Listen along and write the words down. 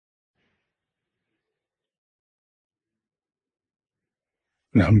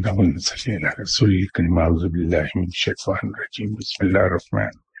نحمده ونصلي على رسول الكريم اعوذ باللہ من الشیطان الرجیم بسم اللہ الرحمن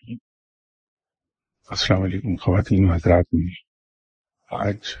الرحیم۔ السلام علیکم خواتین و حضرات، میں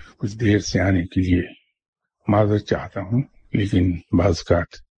آج کچھ دیر سے آنے کے لیے معذرت چاہتا ہوں، لیکن بعض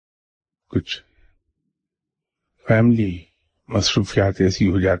اوقات کچھ فیملی مصروفیات ایسی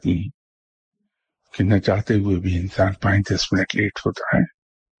ہو جاتی ہیں کہ نہ چاہتے ہوئے بھی انسان 5-10 منٹ لیٹ ہوتا ہے۔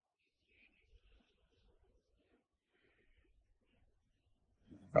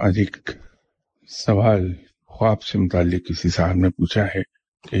 آج ایک سوال خواب سے متعلق کسی صاحب نے پوچھا ہے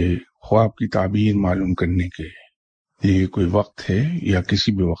کہ خواب کی تعبیر معلوم کرنے کے لیے کوئی وقت ہے یا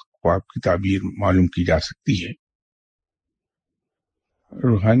کسی بھی وقت خواب کی تعبیر معلوم کی جا سکتی ہے۔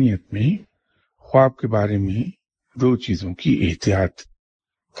 روحانیت میں خواب کے بارے میں 2 چیزوں کی احتیاط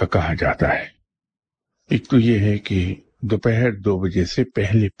کا کہا جاتا ہے۔ ایک تو یہ ہے کہ دوپہر 2 بجے سے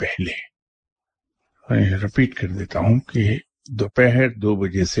پہلے میں رپیٹ کر دیتا ہوں کہ دوپہر 2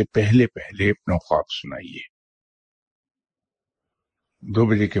 بجے سے پہلے اپنا خواب سنائیے۔ 2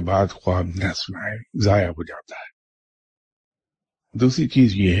 بجے کے بعد خواب نہ سنائے، ضائع ہو جاتا ہے۔ دوسری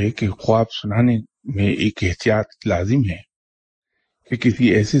چیز یہ ہے کہ خواب سنانے میں ایک احتیاط لازم ہے کہ کسی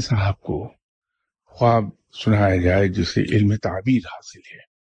ایسے صاحب کو خواب سنایا جائے جسے علم تعبیر حاصل ہے۔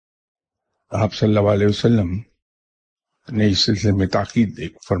 آپ صلی اللہ علیہ وسلم نے اس سلسلے میں تاکید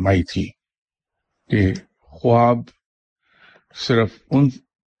فرمائی تھی کہ خواب صرف ان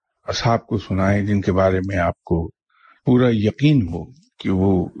اصحاب کو سنائیں جن کے بارے میں آپ کو پورا یقین ہو کہ وہ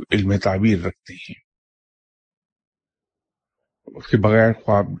علم تعبیر رکھتے ہیں۔ اس کے بغیر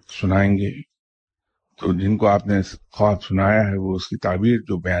خواب سنائیں گے تو جن کو آپ نے خواب سنایا ہے وہ اس کی تعبیر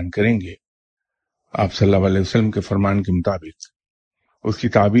جو بیان کریں گے آپ صلی اللہ علیہ وسلم کے فرمان کے مطابق، اس کی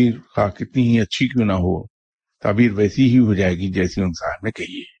تعبیر کتنی ہی اچھی کیوں نہ ہو، تعبیر ویسی ہی ہو جائے گی جیسی ان صاحب نے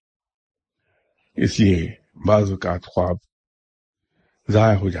کہی ہے۔ اس لیے بعض اوقات خواب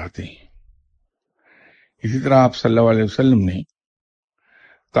ضائع ہو جاتے ہیں۔ اسی طرح آپ صلی اللہ علیہ وسلم نے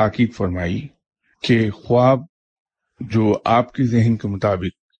تاکید فرمائی کہ خواب جو آپ کے ذہن کے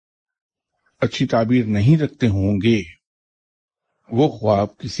مطابق اچھی تعبیر نہیں رکھتے ہوں گے وہ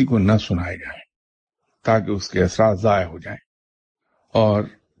خواب کسی کو نہ سنائے جائیں تاکہ اس کے اثرات ضائع ہو جائیں۔ اور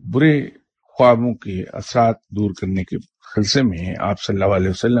برے خوابوں کے اثرات دور کرنے کے سلسلے میں آپ صلی اللہ علیہ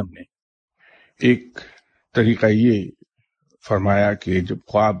وسلم نے ایک طریقہ یہ فرمایا کہ جب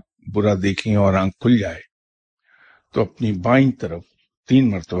خواب برا دیکھیں اور آنکھ کھل جائے تو اپنی بائیں طرف 3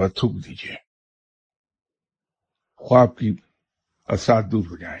 مرتبہ تھوک دیجیے، خواب کی اثرات دور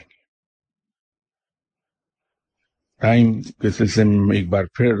ہو جائیں گے۔ ٹائم کے سلسلے میں ایک بار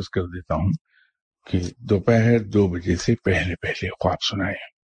پھر عرض کر دیتا ہوں کہ دوپہر 2 بجے سے پہلے خواب سنائیں۔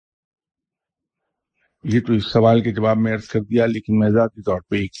 یہ تو اس سوال کے جواب میں عرض کر دیا، لیکن میں ذاتی طور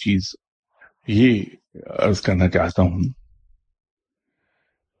پہ ایک چیز یہ عرض کرنا چاہتا ہوں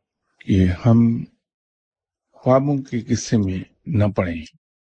کہ ہم خوابوں کے قصے میں نہ پڑیں،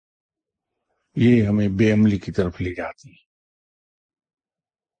 یہ ہمیں بے عملی کی طرف لے جاتی ہیں۔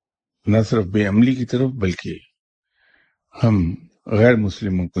 نہ صرف بے عملی کی طرف بلکہ ہم غیر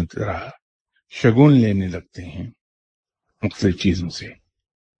مسلموں کی طرح شگون لینے لگتے ہیں مختلف چیزوں سے۔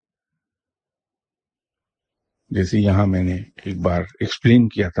 جیسے یہاں میں نے ایک بار ایکسپلین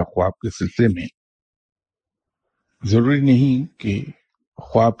کیا تھا خواب کے سلسلے میں، ضروری نہیں کہ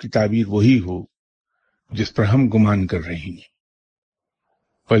خواب کی تعبیر وہی ہو جس پر ہم گمان کر رہے ہیں،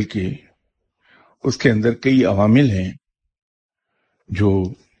 بلکہ اس کے اندر کئی عوامل ہیں جو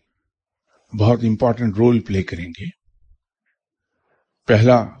بہت امپورٹنٹ رول پلے کریں گے۔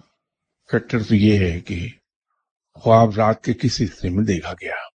 پہلا فیکٹر تو یہ ہے کہ خواب رات کے کس حصے میں دیکھا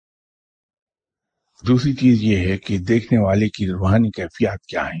گیا۔ دوسری چیز یہ ہے کہ دیکھنے والے کی روحانی کیفیات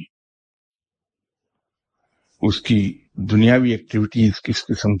کیا ہیں، اس کی دنیاوی ایکٹیویٹیز کس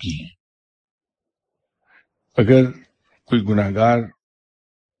قسم کی ہیں۔ اگر کوئی گناہگار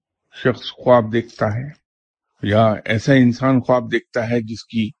شخص خواب دیکھتا ہے یا ایسا انسان خواب دیکھتا ہے جس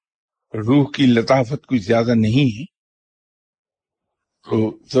کی روح کی لطافت کچھ زیادہ نہیں ہے،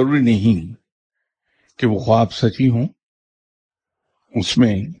 تو ضروری نہیں کہ وہ خواب سچی ہوں، اس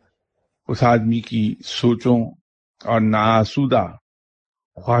میں اس آدمی کی سوچوں اور ناآسودہ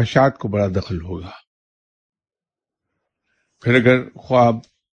خواہشات کو بڑا دخل ہوگا۔ پھر اگر خواب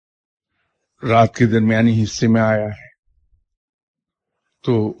رات کے درمیانی حصے میں آیا ہے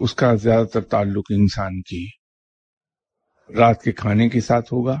تو اس کا زیادہ تر تعلق انسان کی رات کے کھانے کے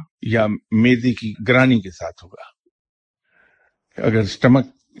ساتھ ہوگا یا معدے کی گرانی کے ساتھ ہوگا۔ اگر اسٹمک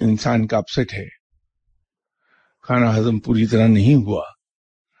انسان کا اپسٹ ہے، کھانا ہضم پوری طرح نہیں ہوا،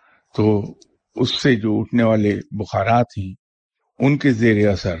 تو اس سے جو اٹھنے والے بخارات ہیں ان کے زیر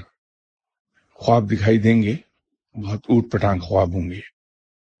اثر خواب دکھائی دیں گے، بہت اوٹ پٹانگ خواب ہوں گے۔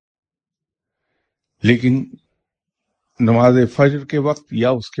 لیکن نماز فجر کے وقت یا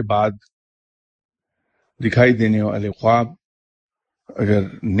اس کے بعد دکھائی دینے والے خواب اگر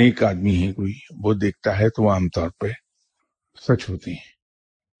نیک آدمی ہے کوئی وہ دیکھتا ہے تو وہ عام طور پہ سچ ہوتے ہیں.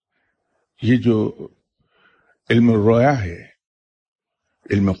 یہ جو علم رویا ہے،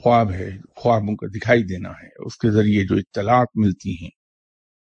 علم خواب ہے، خوابوں کا دکھائی دینا ہے، اس کے ذریعے جو اطلاعات ملتی ہیں،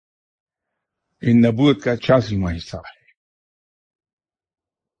 ان نبوت کا 86واں حصہ ہے.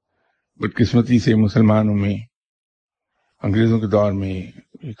 بدقسمتی سے مسلمانوں میں انگریزوں کے دور میں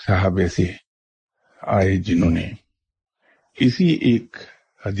ایک صاحب ایسے آئے جنہوں نے اسی ایک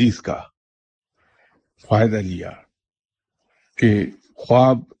حدیث کا فائدہ لیا کہ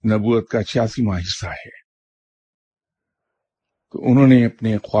خواب نبوت کا 86واں حصہ ہے. تو انہوں نے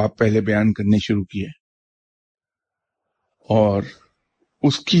اپنے خواب پہلے بیان کرنے شروع کیے اور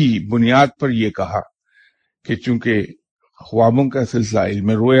اس کی بنیاد پر یہ کہا کہ چونکہ خوابوں کا سلسلہ، علم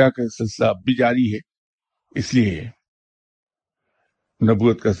رویا کا سلسلہ اب بھی جاری ہے، اس لیے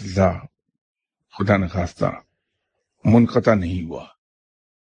نبوت کا سلسلہ خدا نخواستہ منقطع نہیں ہوا.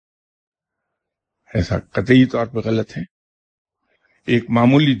 ایسا قطعی طور پہ غلط ہے. ایک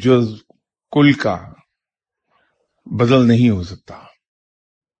معمولی جز کل کا بدل نہیں ہو سکتا.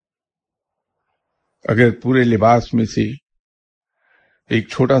 اگر پورے لباس میں سے ایک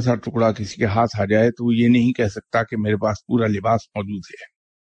چھوٹا سا ٹکڑا کسی کے ہاتھ آ جائے تو وہ یہ نہیں کہہ سکتا کہ میرے پاس پورا لباس موجود ہے.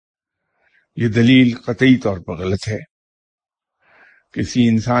 یہ دلیل قطعی طور پر غلط ہے. کسی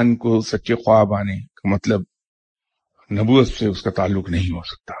انسان کو سچے خواب آنے کا مطلب نبوت سے اس کا تعلق نہیں ہو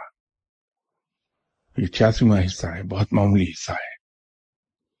سکتا. یہ 86واں حصہ ہے، بہت معمولی حصہ ہے،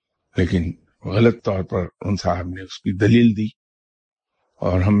 لیکن غلط طور پر ان صاحب نے اس کی دلیل دی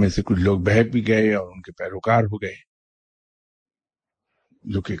اور ہم میں سے کچھ لوگ بہک بھی گئے اور ان کے پیروکار ہو گئے،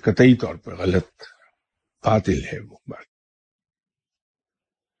 جو کہ قطعی طور پر غلط، باطل ہے وہ بات.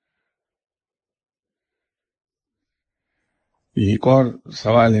 یہ ایک اور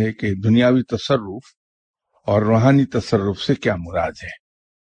سوال ہے کہ دنیاوی تصرف اور روحانی تصرف سے کیا مراد ہے؟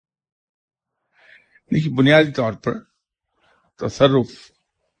 دیکھیے، بنیادی طور پر تصرف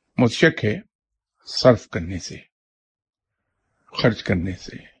متشک ہے صرف کرنے سے، خرچ کرنے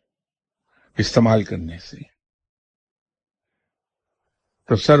سے، استعمال کرنے سے.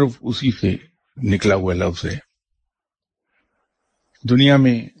 تصرف اسی سے نکلا ہوا لفظ ہے. دنیا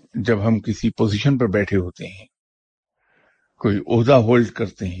میں جب ہم کسی پوزیشن پر بیٹھے ہوتے ہیں، کوئی عہدہ ہولڈ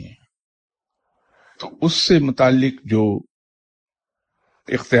کرتے ہیں، تو اس سے متعلق جو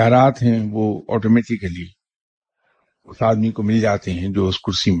اختیارات ہیں وہ آٹومیٹیکلی اس آدمی کو مل جاتے ہیں جو اس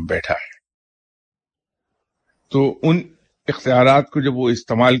کرسی میں بیٹھا ہے. تو ان اختیارات کو جب وہ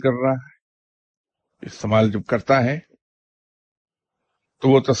استعمال کر رہا ہے، استعمال جب کرتا ہے تو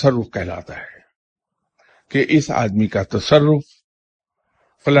وہ تصرف کہلاتا ہے کہ اس آدمی کا تصرف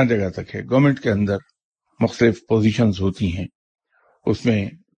فلاں جگہ تک ہے. گورنمنٹ کے اندر مختلف پوزیشنز ہوتی ہیں، اس میں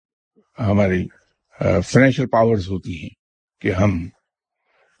ہماری فائنینشیل پاورز ہوتی ہیں کہ ہم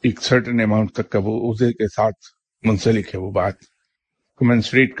ایک سرٹن اماؤنٹ تک کا وہ عہدے کے ساتھ منسلک ہے، وہ بات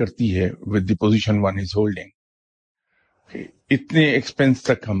کمنسریٹ کرتی ہے with the position one is holding. اتنے ایکسپینس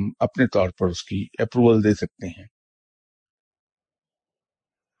تک ہم اپنے طور پر اس کی اپروول دے سکتے ہیں،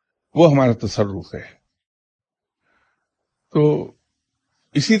 وہ ہمارا تصرف ہے. تو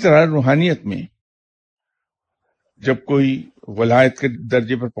اسی طرح روحانیت میں جب کوئی ولایت کے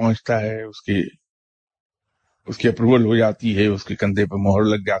درجے پر پہنچتا ہے، اس کی اپروول ہو جاتی ہے، اس کے کندھے پہ مہر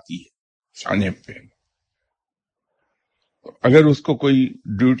لگ جاتی ہے، شانے پہ. اگر اس کو کوئی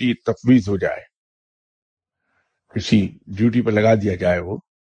ڈیوٹی تفویض ہو جائے، کسی ڈیوٹی پہ لگا دیا جائے، وہ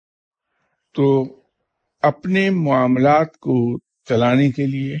تو اپنے معاملات کو چلانے کے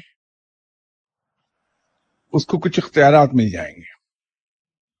لیے اس کو کچھ اختیارات مل جائیں گے،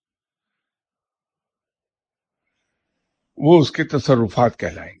 وہ اس کے تصرفات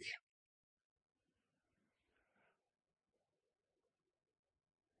کہلائیں گے.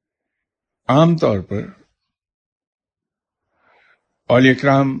 عام طور پر اولیاء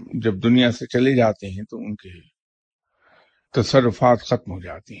کرام جب دنیا سے چلے جاتے ہیں تو ان کے تصرفات ختم ہو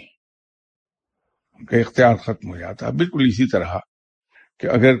جاتی ہیں، ان کا اختیار ختم ہو جاتا ہے. بالکل اسی طرح کہ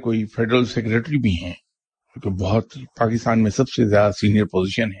اگر کوئی فیڈرل سیکرٹری بھی ہیں تو بہت پاکستان میں سب سے زیادہ سینئر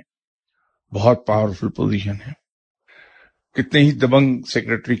پوزیشن ہے، بہت پاورفل پوزیشن ہے، کتنے ہی دبنگ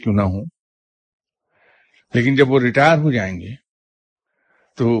سیکرٹری کیوں نہ ہوں، لیکن جب وہ ریٹائر ہو جائیں گے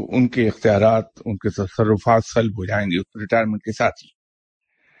تو ان کے اختیارات، ان کے تصرفات سلب ہو جائیں گے ریٹائرمنٹ کے ساتھ ہی.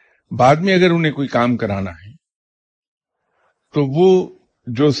 بعد میں اگر انہیں کوئی کام کرانا ہے تو وہ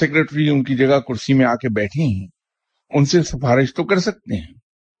جو سیکرٹری ان کی جگہ کرسی میں آ کے بیٹھے ہیں ان سے سفارش تو کر سکتے ہیں،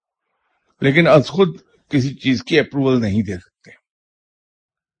 لیکن از خود کسی چیز کی اپروول نہیں دے سکتے.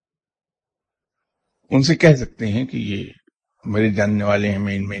 ان سے کہہ سکتے ہیں کہ یہ میرے جاننے والے ہیں،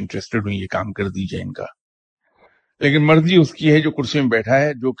 میں ان میں انٹرسٹڈ ہوں، یہ کام کر دیجیے ان کا. لیکن مرضی اس کی ہے جو کرسی میں بیٹھا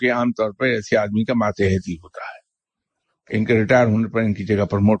ہے، جو کہ عام طور پر ایسے آدمی کا ماتحت ہی ہوتا ہے. ان کے ریٹائر ہونے پر ان کی جگہ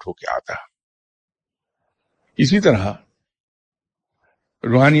پروموٹ ہو کے آتا. اسی طرح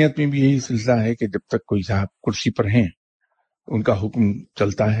روحانیت میں بھی یہی سلسلہ ہے کہ جب تک کوئی صاحب کرسی پر ہیں ان کا حکم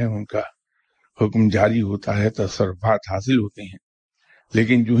چلتا ہے، ان کا حکم جاری ہوتا ہے، تصرفات حاصل ہوتے ہیں.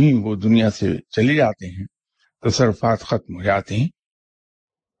 لیکن جو ہی وہ دنیا سے چلے جاتے ہیں تصرفات ختم ہو جاتے ہیں.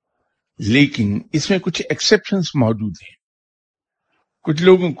 لیکن اس میں کچھ ایکسیپشنز موجود ہیں. کچھ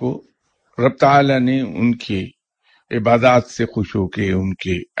لوگوں کو رب تعالی نے ان کے عبادات سے خوش ہو کے، ان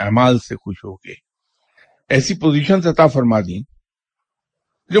کے اعمال سے خوش ہو کے ایسی پوزیشن عطا فرما دی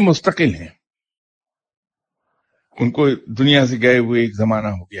جو مستقل ہیں. ان کو دنیا سے گئے ہوئے ایک زمانہ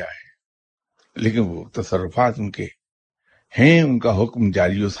ہو گیا ہے، لیکن وہ تصرفات ان کے ہیں، ان کا حکم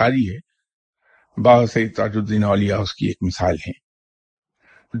جاری و ساری ہے. بابا سید تاج الدین اولیاء اس کی ایک مثال ہیں.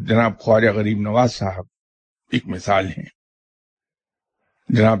 جناب خواجہ غریب نواز صاحب ایک مثال ہیں.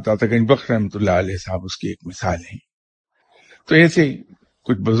 جناب داتا گنج بخش رحمۃ اللہ علیہ صاحب اس کی ایک مثال ہیں. تو ایسے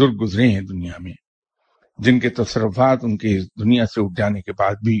کچھ بزرگ گزرے ہیں دنیا میں جن کے تصرفات ان کے دنیا سے اٹھ جانے کے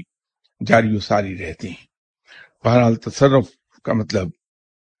بعد بھی جاری و ساری رہتے ہیں. بہرحال تصرف کا مطلب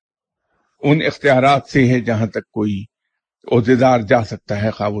ان اختیارات سے ہے جہاں تک کوئی عہدیدار جا سکتا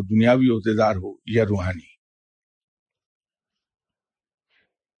ہے، خواہ وہ دنیاوی عہدیدار ہو یا روحانی.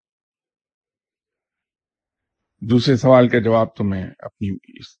 دوسرے سوال کا جواب تو میں اپنی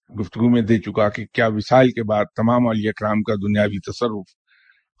اس گفتگو میں دے چکا کہ کیا وصال کے بعد تمام اولیاء کرام کا دنیاوی تصرف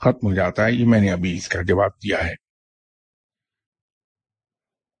ختم ہو جاتا ہے. یہ میں نے ابھی اس کا جواب دیا ہے.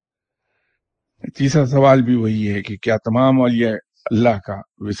 تیسرا سوال بھی وہی ہے کہ کیا تمام اولیاء اللہ کا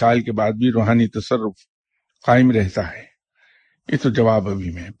وصال کے بعد بھی روحانی تصرف قائم رہتا ہے. یہ تو جواب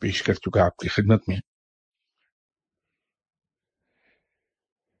ابھی میں پیش کر چکا آپ کی خدمت میں.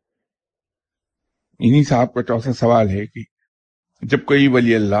 انہی صاحب کا چوتھا سوال ہے کہ جب کوئی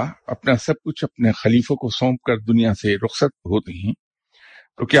ولی اللہ اپنا سب کچھ اپنے خلیفوں کو سونپ کر دنیا سے رخصت ہوتے ہیں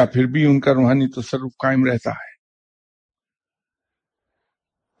تو کیا پھر بھی ان کا روحانی تصرف قائم رہتا ہے؟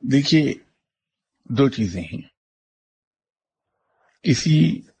 دیکھیے، دو چیزیں ہیں. کسی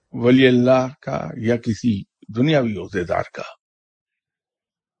ولی اللہ کا یا کسی دنیاوی عہدیدار کا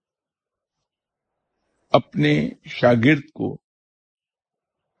اپنے شاگرد کو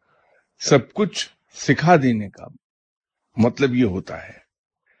سب کچھ سکھا دینے کا مطلب یہ ہوتا ہے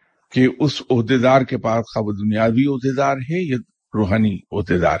کہ اس عہدیدار کے پاس خواہ وہ دنیاوی عہدیدار ہے یا روحانی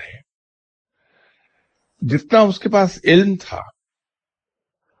عہدیدار ہے، جتنا اس کے پاس علم تھا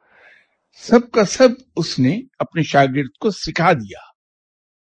سب کا سب اس نے اپنے شاگرد کو سکھا دیا.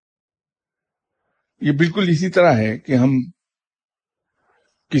 یہ بالکل اسی طرح ہے کہ ہم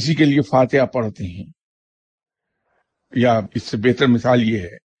کسی کے لیے فاتحہ پڑھتے ہیں، یا اس سے بہتر مثال یہ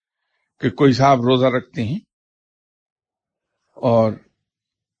ہے کہ کوئی صاحب روزہ رکھتے ہیں اور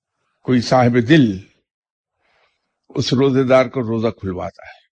کوئی صاحب دل اس روزے دار کو روزہ کھلواتا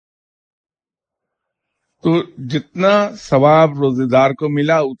ہے. تو جتنا ثواب روزے دار کو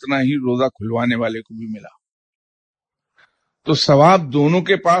ملا اتنا ہی روزہ کھلوانے والے کو بھی ملا. تو ثواب دونوں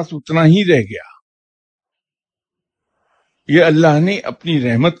کے پاس اتنا ہی رہ گیا. یہ اللہ نے اپنی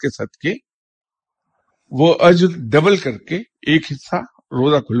رحمت کے صدقے وہ اجر ڈبل کر کے ایک حصہ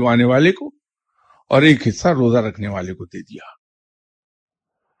روزہ کھلوانے والے کو اور ایک حصہ روزہ رکھنے والے کو دے دیا.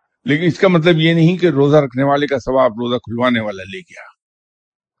 لیکن اس کا مطلب یہ نہیں کہ روزہ رکھنے والے کا ثواب روزہ کھلوانے والا لے گیا.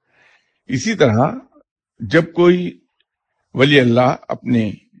 اسی طرح جب کوئی ولی اللہ اپنے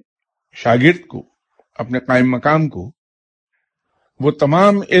شاگرد کو، اپنے قائم مقام کو وہ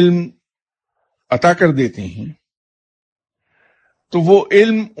تمام علم عطا کر دیتے ہیں تو وہ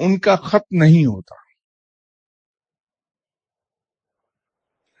علم ان کا ختم نہیں ہوتا.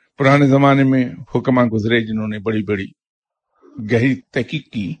 پرانے زمانے میں حکماء گزرے جنہوں نے بڑی بڑی گہری تحقیق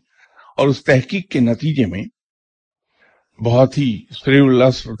کی اور اس تحقیق کے نتیجے میں بہت ہی سریع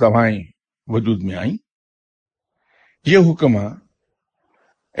العصر دوائیں وجود میں آئیں. یہ حکماء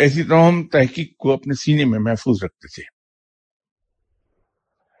ایسی تمام تحقیق کو اپنے سینے میں محفوظ رکھتے تھے،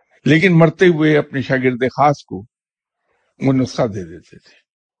 لیکن مرتے ہوئے اپنے شاگرد خاص کو وہ نسخہ دے دیتے تھے.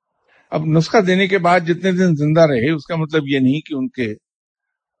 اب نسخہ دینے کے بعد جتنے دن زندہ رہے اس کا مطلب یہ نہیں کہ ان کے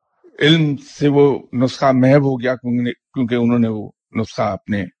علم سے وہ نسخہ محو ہو گیا کیونکہ انہوں نے وہ نسخہ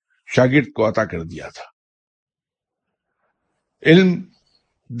اپنے شاگرد کو عطا کر دیا تھا. علم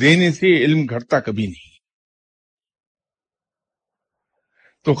دینے سے علم گھٹتا کبھی نہیں.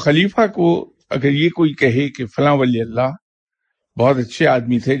 تو خلیفہ کو اگر یہ کوئی کہے کہ فلاں ولی اللہ بہت اچھے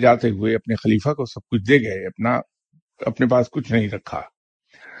آدمی تھے، جاتے ہوئے اپنے خلیفہ کو سب کچھ دے گئے، اپنے پاس کچھ نہیں رکھا،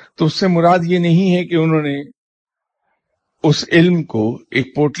 تو اس سے مراد یہ نہیں ہے کہ انہوں نے اس علم کو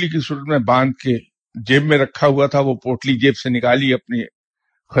ایک پوٹلی کی صورت میں باندھ کے جیب میں رکھا ہوا تھا، وہ پوٹلی جیب سے نکالی، اپنے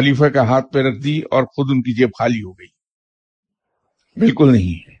خلیفہ کا ہاتھ پہ رکھ دی اور خود ان کی جیب خالی ہو گئی. بالکل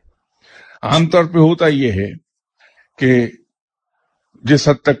نہیں ہے. عام طور پہ ہوتا یہ ہے کہ جس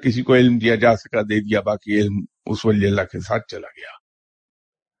حد تک کسی کو علم دیا جا سکا دے دیا، باقی علم اس ولی اللہ کے ساتھ چلا گیا.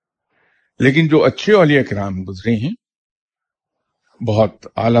 لیکن جو اچھے اولیاء کرام گزرے ہیں، بہت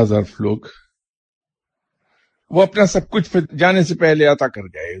اعلیٰ ظرف لوگ، وہ اپنا سب کچھ جانے سے پہلے عطا کر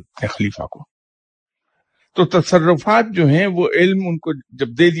گئے اپنے خلیفہ کو. تو تصرفات جو ہیں وہ علم ان کو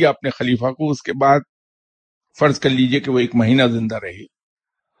جب دے دیا اپنے خلیفہ کو، اس کے بعد فرض کر لیجئے کہ وہ 1 مہینہ زندہ رہے،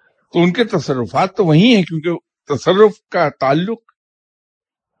 تو ان کے تصرفات تو وہی ہیں، کیونکہ تصرف کا تعلق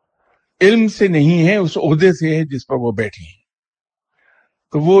علم سے نہیں ہے، اس عہدے سے ہے جس پر وہ بیٹھے ہیں.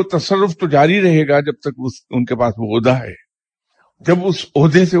 تو وہ تصرف تو جاری رہے گا جب تک ان کے پاس وہ عہدہ ہے. جب اس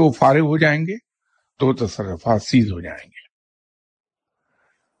عہدے سے وہ فارغ ہو جائیں گے تو وہ تصرفات سیز ہو جائیں گے.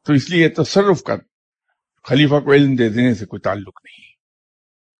 تو اس لیے تصرف کا خلیفہ کو علم دے دینے سے کوئی تعلق نہیں.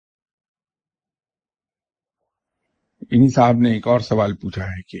 انہی صاحب نے ایک اور سوال پوچھا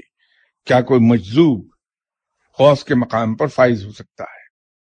ہے کہ کیا کوئی مجذوب غوث کے مقام پر فائز ہو سکتا ہے؟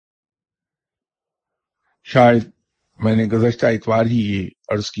 شاید میں نے گزشتہ اتوار ہی یہ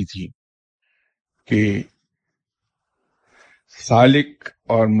عرض کی تھی کہ سالک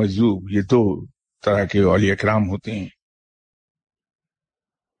اور مجذوب یہ 2 طرح کے اولیاء کرام ہوتے ہیں.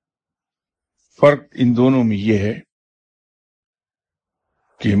 فرق ان دونوں میں یہ ہے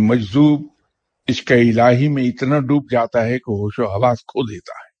کہ مجذوب عشق الہی میں اتنا ڈوب جاتا ہے کہ ہوش و حواس کھو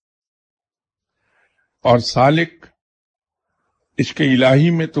دیتا ہے، اور سالک عشق الہی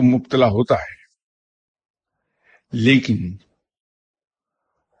میں تو مبتلا ہوتا ہے لیکن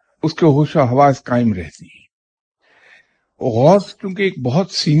اس کے ہوش و حواس قائم رہتی ہیں. غوث کیونکہ ایک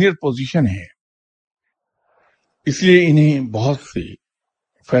بہت سینئر پوزیشن ہے، اس لیے انہیں بہت سے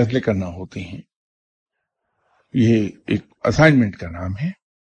فیصلے کرنا ہوتے ہیں. یہ ایک اسائنمنٹ کا نام ہے،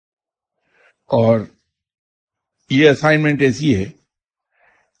 اور یہ اسائنمنٹ ایسی ہے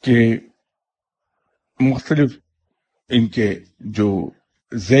کہ مختلف ان کے جو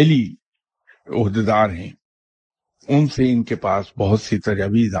ذیلی عہدیدار ہیں ان سے ان کے پاس بہت سی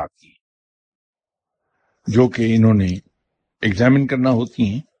تجاویز آتی ہیں جو کہ انہوں نے ایگزامن کرنا ہوتی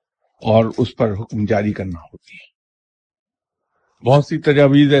ہیں اور اس پر حکم جاری کرنا ہوتی ہیں. بہت سی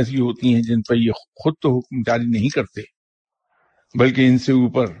تجاویز ایسی ہوتی ہیں جن پر یہ خود تو حکم جاری نہیں کرتے، بلکہ ان سے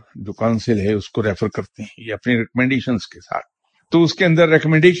اوپر جو کونسل ہے اس کو ریفر کرتے ہیں یا اپنی ریکمنڈیشنز کے ساتھ. تو اس کے اندر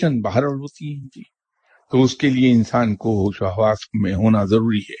ریکمنڈیشن باہر ہوتی ہیں جی. تو اس کے لیے انسان کو ہوش و حواس میں ہونا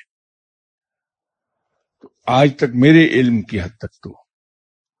ضروری ہے. تو آج تک میرے علم کی حد تک تو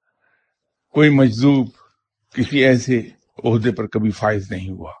کوئی مجذوب کسی ایسے عہدے پر کبھی فائز نہیں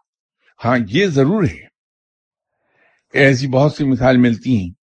ہوا. ہاں یہ ضرور ہے، ایسی بہت سی مثال ملتی ہیں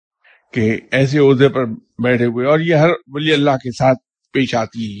کہ ایسے عہدے پر بیٹھے ہوئے، اور یہ ہر ولی اللہ کے ساتھ پیش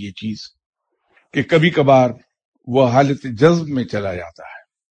آتی ہے یہ چیز، کہ کبھی کبھار وہ حالت جذب میں چلا جاتا ہے،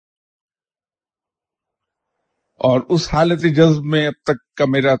 اور اس حالت جذب میں اب تک کا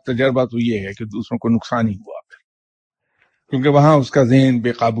میرا تجربہ تو یہ ہے کہ دوسروں کو نقصان ہی ہوا پھر، کیونکہ وہاں اس کا ذہن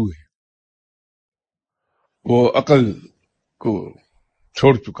بے قابو ہے، وہ عقل کو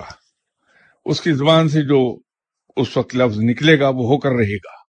چھوڑ چکا. اس کی زبان سے جو اس وقت لفظ نکلے گا وہ ہو کر رہے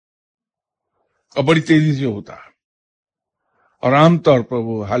گا، اور بڑی تیزی سے ہوتا ہے، اور عام طور پر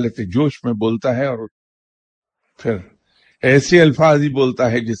وہ حالت جوش میں بولتا ہے، اور پھر ایسے الفاظ ہی بولتا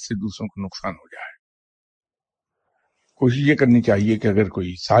ہے جس سے دوسروں کو نقصان ہو جائے. کوشش یہ کرنی چاہیے کہ اگر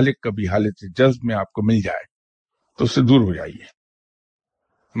کوئی سالک کبھی حالت جذب میں آپ کو مل جائے تو اس سے دور ہو جائیے.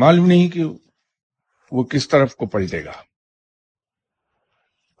 معلوم نہیں کہ وہ کس طرف کو پلٹے گا،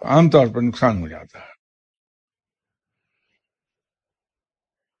 عام طور پر نقصان ہو جاتا ہے.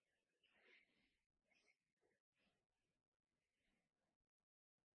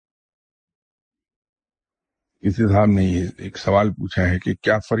 کسی صاحب نے یہ ایک سوال پوچھا ہے کہ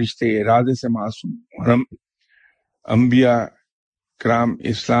کیا فرشتے ارادے سے معصوم اور انبیاء کرام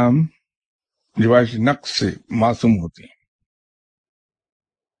اسلام رواج نقص سے معصوم ہوتے ہیں؟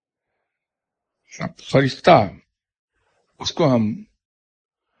 فرشتہ اس کو ہم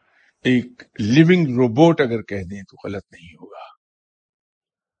ایک لیونگ روبوٹ اگر کہہ دیں تو غلط نہیں ہوگا.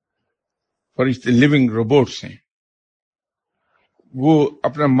 فرشتے لیونگ روبوٹس ہیں، وہ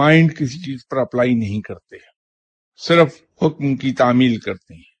اپنا مائنڈ کسی چیز پر اپلائی نہیں کرتے، صرف حکم کی تعمیل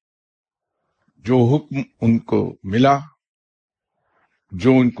کرتے ہیں. جو حکم ان کو ملا،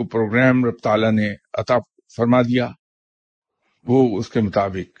 جو ان کو پروگرام رب تعالیٰ نے عطا فرما دیا، وہ اس کے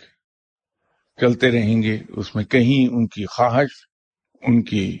مطابق چلتے رہیں گے. اس میں کہیں ان کی خواہش، ان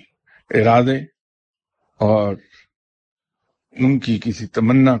کی ارادے اور ان کی کسی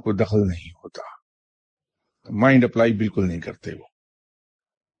تمنا کو دخل نہیں ہوتا، مائنڈ اپلائی بالکل نہیں کرتے وہ.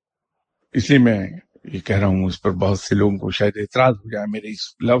 اس لیے میں یہ کہہ رہا ہوں، اس پر بہت سے لوگوں کو شاید اعتراض ہو جائے میرے اس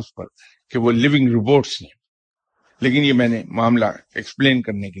لفظ پر کہ وہ لیونگ روبوٹس ہیں، لیکن یہ میں نے معاملہ ایکسپلین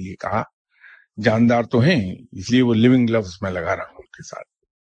کرنے کے لیے کہا. جاندار تو ہیں، اس لیے وہ لیونگ لفظ میں لگا رہا ہوں ان کے ساتھ.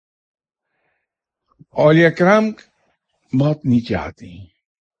 اولیاء کرام بہت نیچے آتے ہیں،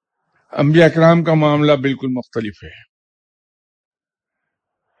 انبیاء کرام کا معاملہ بالکل مختلف ہے.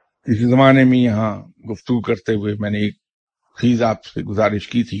 اس زمانے میں یہاں گفتگو کرتے ہوئے میں نے ایک چیز آپ سے گزارش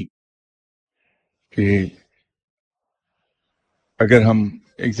کی تھی کہ اگر ہم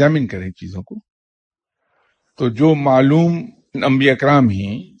ایگزامن کریں چیزوں کو تو جو معلوم انبیاء کرام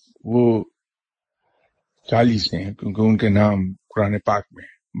ہیں وہ 40 ہیں، کیونکہ ان کے نام قرآن پاک میں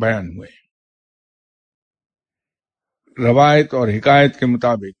بیان ہوئے ہیں. روایت اور حکایت کے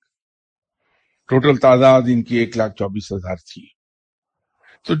مطابق ٹوٹل تعداد ان کی 1,24,000 تھی.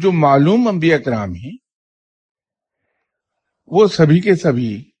 تو جو معلوم انبیاء کرام ہیں وہ سبھی کے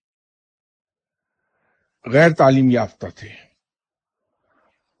سبھی غیر تعلیم یافتہ تھے.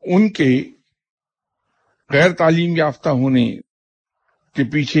 ان کے غیر تعلیم یافتہ ہونے کے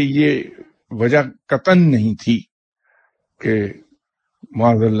پیچھے یہ وجہ قطعاً نہیں تھی کہ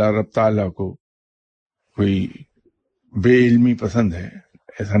معاذ اللہ رب تعالیٰ کو کوئی بے علمی پسند ہے،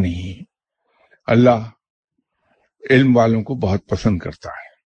 ایسا نہیں ہے. اللہ علم والوں کو بہت پسند کرتا ہے.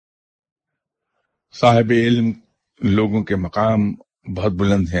 صاحب علم لوگوں کے مقام بہت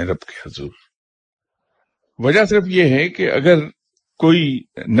بلند ہیں رب کے حضور. وجہ صرف یہ ہے کہ اگر کوئی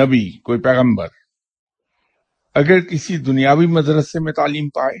نبی، کوئی پیغمبر اگر کسی دنیاوی مدرسے میں تعلیم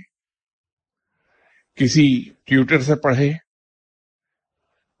پائے، کسی ٹیوٹر سے پڑھے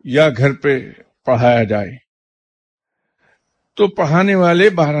یا گھر پہ پڑھایا جائے، تو پڑھانے والے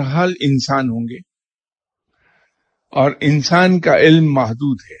بہرحال انسان ہوں گے، اور انسان کا علم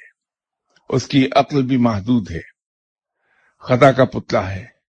محدود ہے، اس کی عقل بھی محدود ہے، خدا کا پتلا ہے.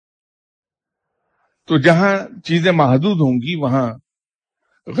 تو جہاں چیزیں محدود ہوں گی وہاں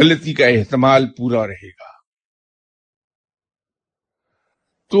غلطی کا احتمال پورا رہے گا.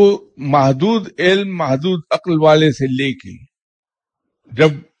 تو محدود علم، محدود عقل والے سے لے کے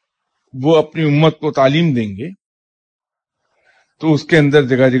جب وہ اپنی امت کو تعلیم دیں گے تو اس کے اندر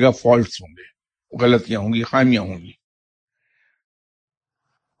جگہ جگہ فالٹس ہوں گے، غلطیاں ہوں گی، خامیاں ہوں گی.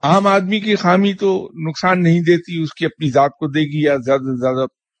 عام آدمی کی خامی تو نقصان نہیں دیتی، اس کی اپنی ذات کو دے گی یا زیادہ سے زیادہ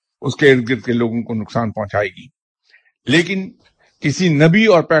اس کے ارد گرد کے لوگوں کو نقصان پہنچائے گی. لیکن کسی نبی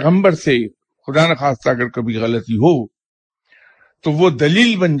اور پیغمبر سے خدا نخواستہ اگر کبھی غلطی ہو تو وہ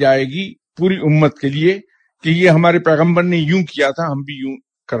دلیل بن جائے گی پوری امت کے لیے کہ یہ ہمارے پیغمبر نے یوں کیا تھا، ہم بھی یوں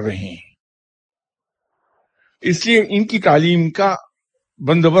کر رہے ہیں. اس لیے ان کی تعلیم کا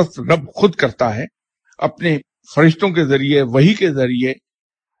بندوبست رب خود کرتا ہے، اپنے فرشتوں کے ذریعے، وحی کے ذریعے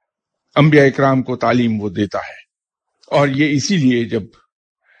انبیاء اکرام کو تعلیم وہ دیتا ہے. اور یہ اسی لیے جب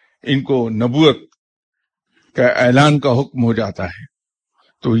ان کو نبوت کا اعلان کا حکم ہو جاتا ہے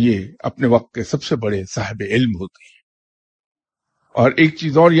تو یہ اپنے وقت کے سب سے بڑے صاحب علم ہوتے ہیں. اور ایک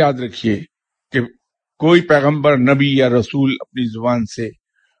چیز اور یاد رکھیے کہ کوئی پیغمبر، نبی یا رسول اپنی زبان سے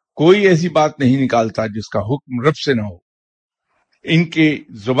کوئی ایسی بات نہیں نکالتا جس کا حکم رب سے نہ ہو. ان کے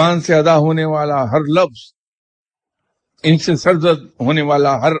زبان سے ادا ہونے والا ہر لفظ، ان سے سرزد ہونے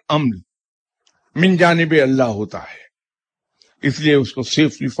والا ہر عمل من جانب اللہ ہوتا ہے، اس لیے اس کو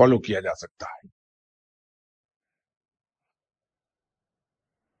سیفلی فالو کیا جا سکتا ہے.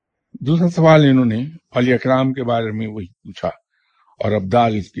 دوسرا سوال انہوں نے اولیاء کرام کے بارے میں وہی پوچھا اور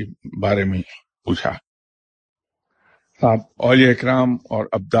ابدال کے بارے میں پوچھا. صاحب، اولیاء کرام اور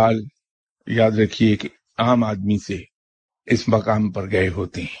ابدال یاد رکھیے کہ عام آدمی سے اس مقام پر گئے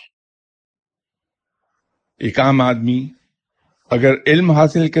ہوتے ہیں. ایک عام آدمی اگر علم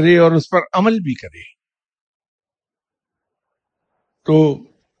حاصل کرے اور اس پر عمل بھی کرے تو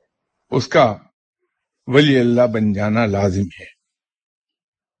اس کا ولی اللہ بن جانا لازم ہے.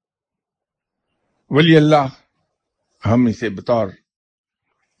 ولی اللہ ہم اسے بطور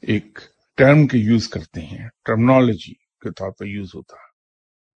ایک ٹرم کے یوز کرتے ہیں، ٹرمنالوجی کے طور پر یوز ہوتا ہے،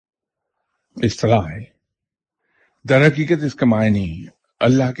 اصطلاح ہے. در حقیقت اس کا معنی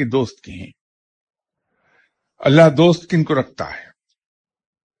اللہ کے دوست کے ہیں. اللہ دوست کن کو رکھتا ہے؟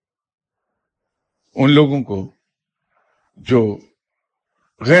 ان لوگوں کو جو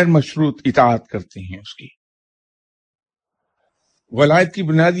غیر مشروط اطاعت کرتے ہیں اس کی. ولایت کی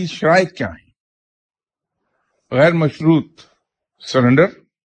بنیادی شرائط کیا ہیں؟ غیر مشروط سرنڈر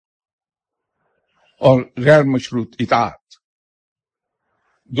اور غیر مشروط اطاعت،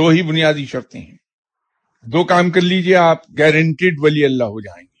 دو ہی بنیادی شرطیں ہیں. دو کام کر لیجئے آپ گارنٹیڈ ولی اللہ ہو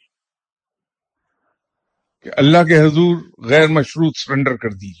جائیں گے. کہ اللہ کے حضور غیر مشروط سرنڈر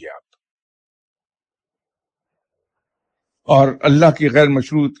کر دیجئے آپ، اور اللہ کی غیر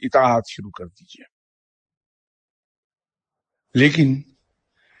مشروط اطاعت شروع کر دیجئے. لیکن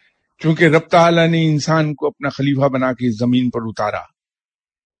چونکہ رب تعالیٰ نے انسان کو اپنا خلیفہ بنا کے زمین پر اتارا،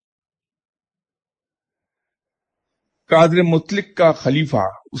 قادر مطلق کا خلیفہ،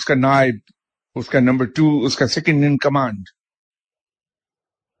 اس کا نائب، اس کا نمبر 2، اس کا سیکنڈ ان کمانڈ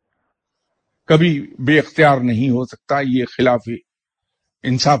کبھی بے اختیار نہیں ہو سکتا، یہ خلاف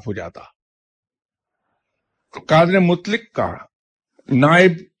انصاف ہو جاتا. تو قادر مطلق کا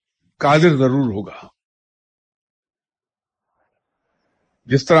نائب قادر ضرور ہوگا.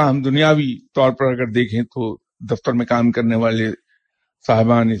 جس طرح ہم دنیاوی طور پر اگر دیکھیں تو دفتر میں کام کرنے والے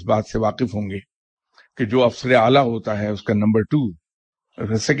صاحبان اس بات سے واقف ہوں گے کہ جو افسر اعلیٰ ہوتا ہے اس کا نمبر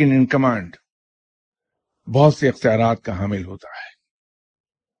 2، سیکنڈ ان کمانڈ، بہت سے اختیارات کا حامل ہوتا ہے.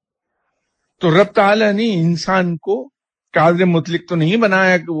 تو رب تعالیٰ نے انسان کو قادر مطلق تو نہیں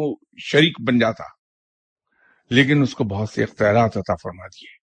بنایا کہ وہ شریک بن جاتا، لیکن اس کو بہت سے اختیارات عطا فرما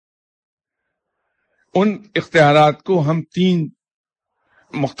دیے. ان اختیارات کو ہم 3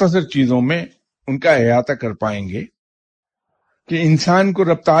 مختصر چیزوں میں ان کا احاطہ کر پائیں گے کہ انسان کو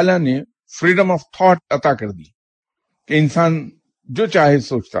رب تعالیٰ نے فریڈم آف تھاٹ عطا کر دی کہ انسان جو چاہے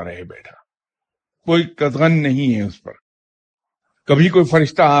سوچتا رہے بیٹھا، کوئی قدغن نہیں ہے اس پر. کبھی کوئی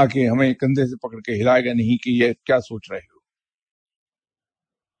فرشتہ آ کے ہمیں کندھے سے پکڑ کے ہلائے گا نہیں کہ یہ کیا سوچ رہے ہو.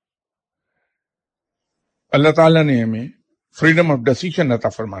 اللہ تعالیٰ نے ہمیں فریڈم آف ڈیسیشن عطا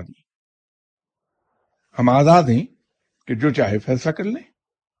فرما دی. ہم آزاد ہیں کہ جو چاہے فیصلہ کر لیں.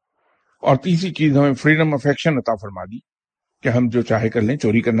 اور تیسری چیز ہمیں فریڈم آف ایکشن عطا فرما دی کہ ہم جو چاہے کر لیں.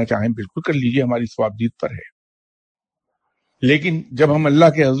 چوری کرنا چاہیں بالکل کر لیجئے، ہماری ثوابدید پر ہے. لیکن جب ہم اللہ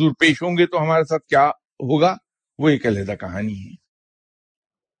کے حضور پیش ہوں گے تو ہمارے ساتھ کیا ہوگا وہ ایک علیحدہ کہانی ہے.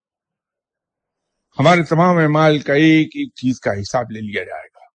 ہمارے تمام اعمال کا ایک ایک چیز کا حساب لے لیا جائے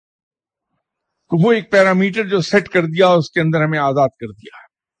گا. تو وہ ایک پیرامیٹر جو سیٹ کر دیا، اس کے اندر ہمیں آزاد کر دیا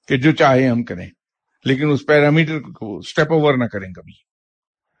کہ جو چاہے ہم کریں، لیکن اس پیرامیٹر کو سٹیپ اوور نہ کریں کبھی.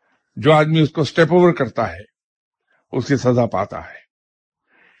 جو آدمی اس کو سٹیپ اوور کرتا ہے اس کی سزا پاتا ہے.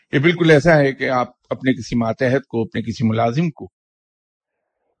 یہ بالکل ایسا ہے کہ آپ اپنے کسی ماتحت کو، اپنے کسی ملازم کو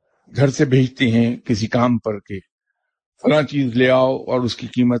گھر سے بھیجتے ہیں کسی کام پر کہ فلاں چیز لے آؤ اور اس کی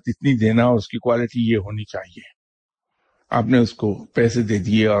قیمت اتنی دینا اور اس کی کوالٹی یہ ہونی چاہیے. آپ نے اس کو پیسے دے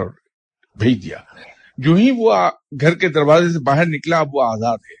دیے اور بھیج دیا. جو ہی وہ گھر کے دروازے سے باہر نکلا اب وہ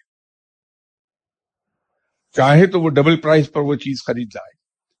آزاد ہے. چاہے تو وہ ڈبل پرائس پر وہ چیز خرید لائے،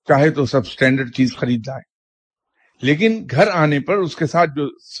 چاہے تو سب سٹینڈرڈ چیز خرید لائے، لیکن گھر آنے پر اس کے ساتھ جو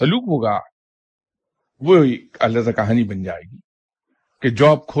سلوک ہوگا وہ الگ کہانی بن جائے گی کہ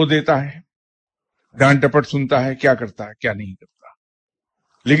جاب کھو دیتا ہے، ڈانٹ ڈپٹ سنتا ہے، کیا کرتا ہے کیا نہیں کرتا،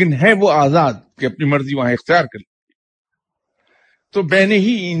 لیکن ہے وہ آزاد کہ اپنی مرضی وہاں اختیار کر لے. تو بین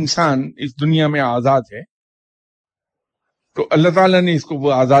ہی انسان اس دنیا میں آزاد ہے. تو اللہ تعالیٰ نے اس کو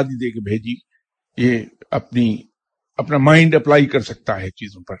وہ آزادی دے کے بھیجی، یہ اپنا مائنڈ اپلائی کر سکتا ہے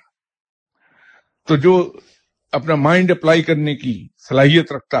چیزوں پر. تو جو اپنا مائنڈ اپلائی کرنے کی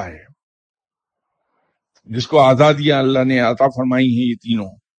صلاحیت رکھتا ہے، جس کو آزادیاں اللہ نے عطا فرمائی ہیں یہ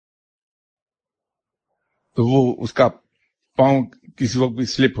تینوں، تو وہ اس کا پاؤں کسی وقت بھی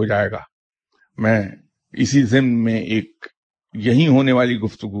سلپ ہو جائے گا. میں اسی ضمن میں ایک یہی ہونے والی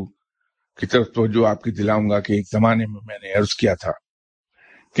گفتگو کی طرف توجہ آپ کی دلاؤں گا کہ ایک زمانے میں نے عرض کیا تھا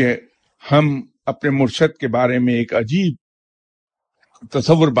کہ ہم اپنے مرشد کے بارے میں ایک عجیب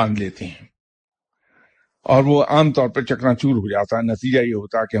تصور باندھ لیتے ہیں اور وہ عام طور پر چکنا چور ہو جاتا ہے. نتیجہ یہ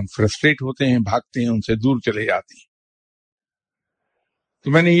ہوتا ہے کہ ہم فرسٹریٹ ہوتے ہیں، بھاگتے ہیں، ان سے دور چلے جاتے ہیں.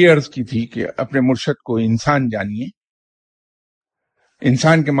 تو میں نے یہ عرض کی تھی کہ اپنے مرشد کو انسان جانیے،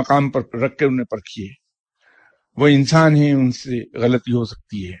 انسان کے مقام پر رکھ کے انہیں پرکھیے. وہ انسان ہیں، ان سے غلطی ہو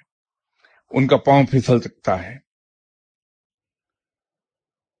سکتی ہے، ان کا پاؤں پھسل سکتا ہے،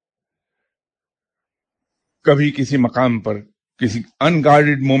 کبھی کسی مقام پر کسی ان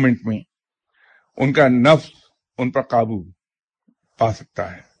گارڈڈ مومنٹ میں ان کا نفس ان پر قابو پا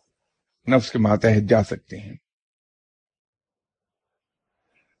سکتا ہے، نفس کے ماتحت جا سکتے ہیں.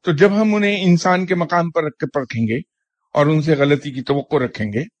 تو جب ہم انہیں انسان کے مقام پر رکھ کے پرکھیں گے اور ان سے غلطی کی توقع رکھیں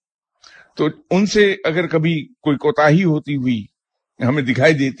گے تو ان سے اگر کبھی کوئی کوتاہی ہوتی ہوئی ہمیں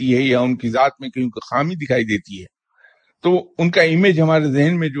دکھائی دیتی ہے یا ان کی ذات میں کہیں کوئی خامی دکھائی دیتی ہے تو ان کا امیج ہمارے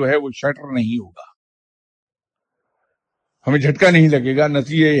ذہن میں جو ہے وہ شٹر نہیں ہوگا، ہمیں جھٹکا نہیں لگے گا.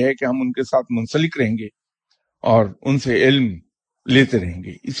 نتیجہ یہ ہے کہ ہم ان کے ساتھ منسلک رہیں گے اور ان سے علم لیتے رہیں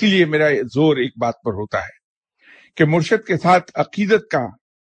گے. اسی لیے میرا زور ایک بات پر ہوتا ہے کہ مرشد کے ساتھ عقیدت کا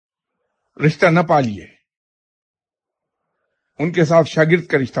رشتہ نہ پالیے، ان کے ساتھ شاگرد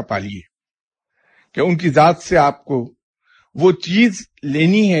کا رشتہ پالیے. کہ ان کی ذات سے آپ کو وہ چیز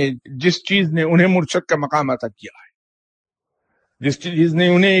لینی ہے جس چیز نے انہیں مرشد کا مقام عطا کیا ہے، جس چیز نے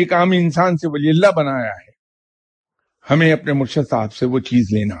انہیں ایک عام انسان سے ولی اللہ بنایا ہے، ہمیں اپنے مرشد صاحب سے وہ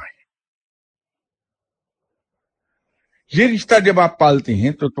چیز لینا ہے۔ یہ رشتہ جب آپ پالتے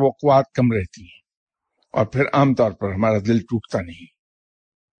ہیں تو توقعات کم رہتی ہیں، اور پھر عام طور پر ہمارا دل ٹوٹتا نہیں،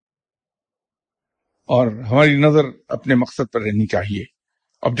 اور ہماری نظر اپنے مقصد پر رہنی چاہیے۔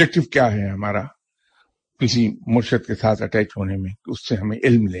 آبجیکٹو کیا ہے ہمارا کسی مرشد کے ساتھ اٹیچ ہونے میں؟ کہ اس سے ہمیں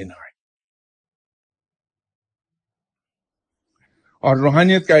علم لینا ہے، اور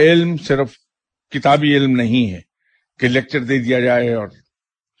روحانیت کا علم صرف کتابی علم نہیں ہے کہ لیکچر دے دیا جائے اور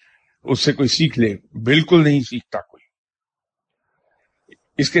اس سے کوئی سیکھ لے۔ بالکل نہیں سیکھتا کوئی،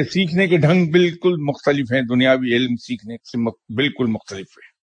 اس کے سیکھنے کے ڈھنگ بالکل مختلف ہیں، دنیاوی علم سیکھنے سے بالکل مختلف ہے۔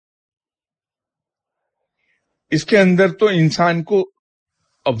 اس کے اندر تو انسان کو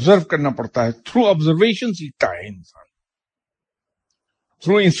آبزرو کرنا پڑتا ہے، تھرو آبزرویشن سیکھتا ہے انسان،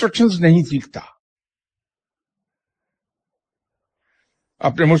 تھرو انسٹرکشنز نہیں سیکھتا۔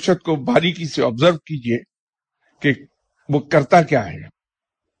 اپنے مرشد کو باریکی سے آبزرو کیجئے کہ وہ کرتا کیا ہے۔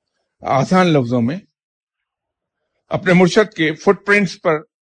 آسان لفظوں میں اپنے مرشد کے فٹ پرنٹس پر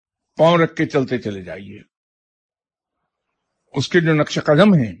پاؤں رکھ کے چلتے چلے جائیے، اس کے جو نقش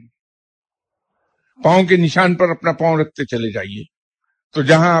قدم ہیں، پاؤں کے نشان پر اپنا پاؤں رکھتے چلے جائیے، تو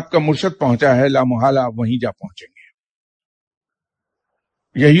جہاں آپ کا مرشد پہنچا ہے لا محالہ آپ وہیں جا پہنچیں گے۔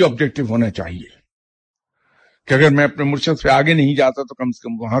 یہی آبجیکٹو ہونا چاہیے کہ اگر میں اپنے مرشد سے آگے نہیں جاتا تو کم سے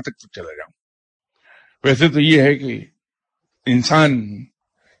کم وہاں تک تو چلا جاؤں۔ ویسے تو یہ ہے کہ انسان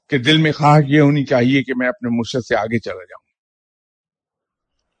کے دل میں خواہش یہ ہونی چاہیے کہ میں اپنے مرشد سے آگے چلا جاؤں،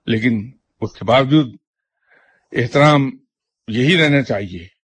 لیکن اس کے باوجود احترام یہی رہنا چاہیے۔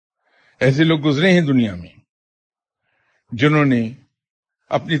 ایسے لوگ گزرے ہیں دنیا میں جنہوں نے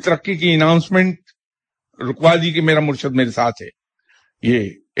اپنی ترقی کی اناؤنسمنٹ رکوا دی کہ میرا مرشد میرے ساتھ ہے۔ یہ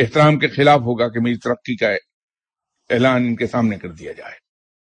احترام کے خلاف ہوگا کہ میری ترقی کا اعلان ان کے سامنے کر دیا جائے۔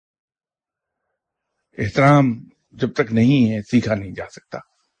 احترام جب تک نہیں ہے سیکھا نہیں جا سکتا۔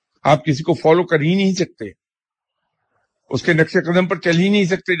 آپ کسی کو فالو کر ہی نہیں سکتے، اس کے نقش قدم پر چل ہی نہیں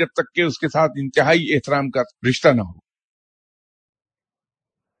سکتے جب تک کہ اس کے ساتھ انتہائی احترام کا رشتہ نہ ہو۔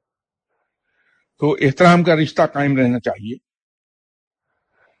 تو احترام کا رشتہ قائم رہنا چاہیے،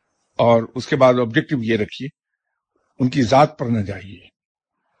 اور اس کے بعد آبجیکٹو یہ رکھیے ان کی ذات پر نہ جائیے،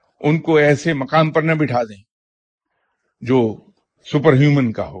 ان کو ایسے مقام پر نہ بٹھا دیں جو سپر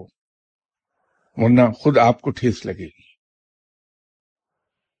ہیومن کا ہو، ورنہ خود آپ کو ٹھیس لگے گی۔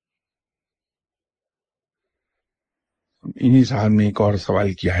 انہی صاحب نے ایک اور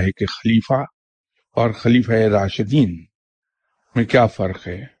سوال کیا ہے کہ خلیفہ اور خلیفہ راشدین میں کیا فرق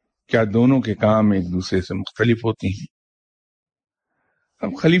ہے؟ کیا دونوں کے کام ایک دوسرے سے مختلف ہوتے ہیں؟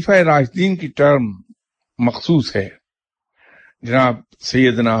 اب خلیفہ راشدین کی ٹرم مخصوص ہے جناب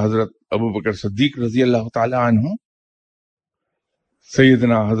سیدنا حضرت ابوبکر صدیق رضی اللہ تعالی عنہ،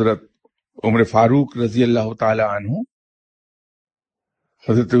 سیدنا حضرت عمر فاروق رضی اللہ تعالی عنہ،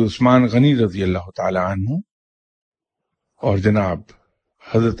 حضرت عثمان غنی رضی اللہ تعالی عنہ، اور جناب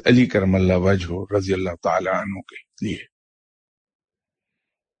حضرت علی کرم اللہ وجہہ رضی اللہ تعالی عنہ کے لیے۔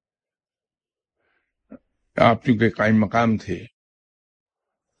 آپ چونکہ قائم مقام تھے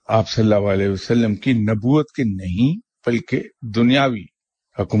آپ صلی اللہ علیہ وسلم کی نبوت کے نہیں بلکہ دنیاوی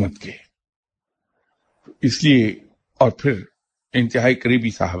حکومت کے، اس لیے اور پھر انتہائی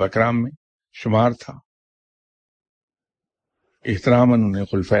قریبی صحابہ کرام میں شمار تھا، احتراماً انہیں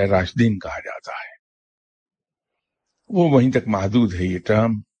خلفائے راشدین کہا جاتا ہے۔ وہ وہیں تک محدود ہے یہ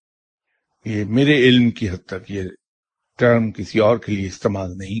ٹرم، یہ میرے علم کی حد تک یہ ٹرم کسی اور کے لیے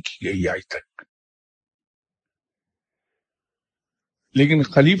استعمال نہیں کی گئی آج تک۔ لیکن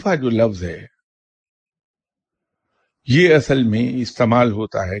خلیفہ جو لفظ ہے یہ اصل میں استعمال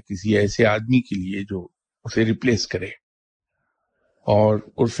ہوتا ہے کسی ایسے آدمی کے لیے جو اسے ریپلیس کرے، اور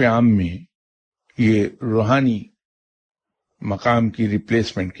عرف عام میں یہ روحانی مقام کی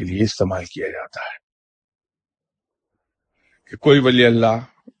ریپلیسمنٹ کے لیے استعمال کیا جاتا ہے کہ کوئی ولی اللہ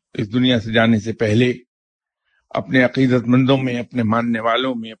اس دنیا سے جانے سے پہلے اپنے عقیدت مندوں میں، اپنے ماننے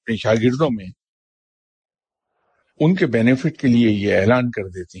والوں میں، اپنے شاگردوں میں ان کے بینیفٹ کے لیے یہ اعلان کر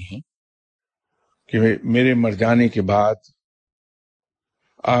دیتے ہیں کہ میرے مر جانے کے بعد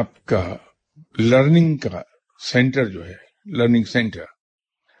آپ کا لرننگ کا سینٹر جو ہے، لرننگ سینٹر،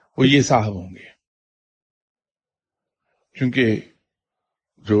 وہ یہ صاحب ہوں گے، کیونکہ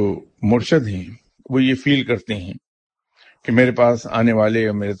جو مرشد ہیں وہ یہ فیل کرتے ہیں کہ میرے پاس آنے والے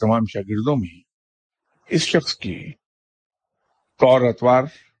اور میرے تمام شاگردوں میں اس شخص کی طور اطوار،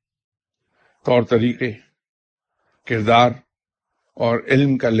 طور طریقے، کردار اور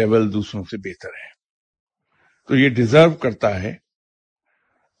علم کا لیول دوسروں سے بہتر ہے۔ تو یہ ڈیزرو کرتا ہے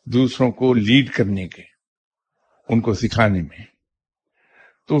دوسروں کو لیڈ کرنے کے، ان کو سکھانے میں،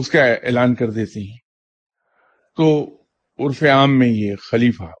 تو اس کا اعلان کر دیتے ہیں. تو عرف عام میں یہ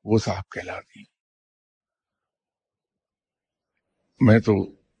خلیفہ وہ صاحب کہلاتے ہیں. میں تو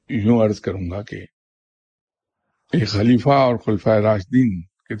یوں عرض کروں گا کہ ایک خلیفہ اور خلفائے راشدین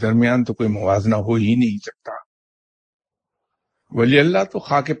کے درمیان تو کوئی موازنہ ہو ہی نہیں سکتا. ولی اللہ تو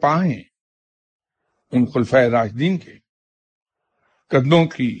خاک پاں ہیں ان خلفائے راشدین کے، قدموں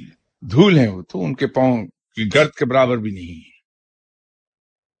کی دھول ہیں وہ تو ان کے پاؤں کی گرد کے برابر بھی نہیں ہے.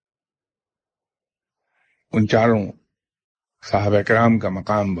 ان چاروں صحابہ کرام کا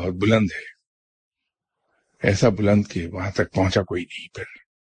مقام بہت بلند ہے، ایسا بلند کہ وہاں تک پہنچا کوئی نہیں. پھر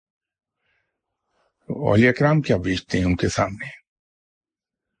اولیاء کرام کیا بیچتے ہیں ان کے سامنے.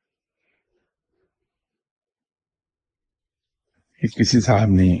 کسی صاحب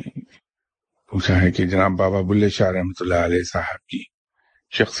نے پوچھا ہے کہ جناب بابا بلے شاہ رحمۃ اللہ علیہ صاحب کی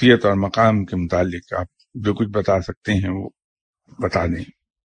شخصیت اور مقام کے متعلق آپ جو کچھ بتا سکتے ہیں وہ بتا دیں.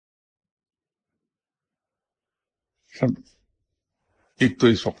 سب ایک تو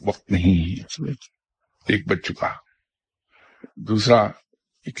اس وقت نہیں ہے، ایک بچ چکا. دوسرا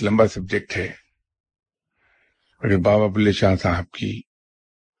ایک لمبا سبجیکٹ ہے. اگر بابا بلے شاہ صاحب کی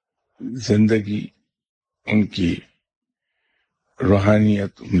زندگی، ان کی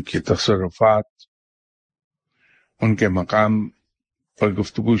روحانیت، ان کے تصرفات، ان کے مقام پر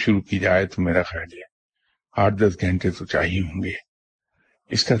گفتگو شروع کی جائے تو میرا خیال ہے 8-10 گھنٹے تو چاہیے ہوں گے.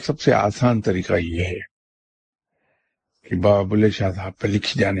 اس کا سب سے آسان طریقہ یہ ہے کہ بابا بلے شاہ صاحب پر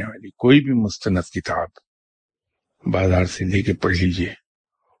لکھی جانے والی کوئی بھی مستند کتاب بازار سے لے کے پڑھ لیجئے.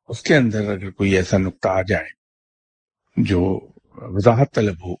 اس کے اندر اگر کوئی ایسا نقطہ آ جائے جو وضاحت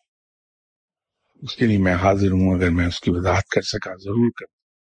طلب ہو، اس کے لیے میں حاضر ہوں. اگر میں اس کی وضاحت کر سکا ضرور کر.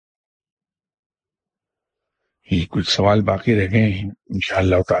 یہ کچھ سوال باقی رہ گئے ہیں،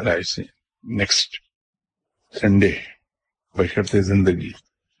 انشاءاللہ تعالی اسے نیکسٹ سنڈے بشرط زندگی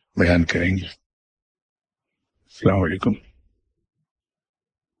بیان کریں گے. السلام علیکم.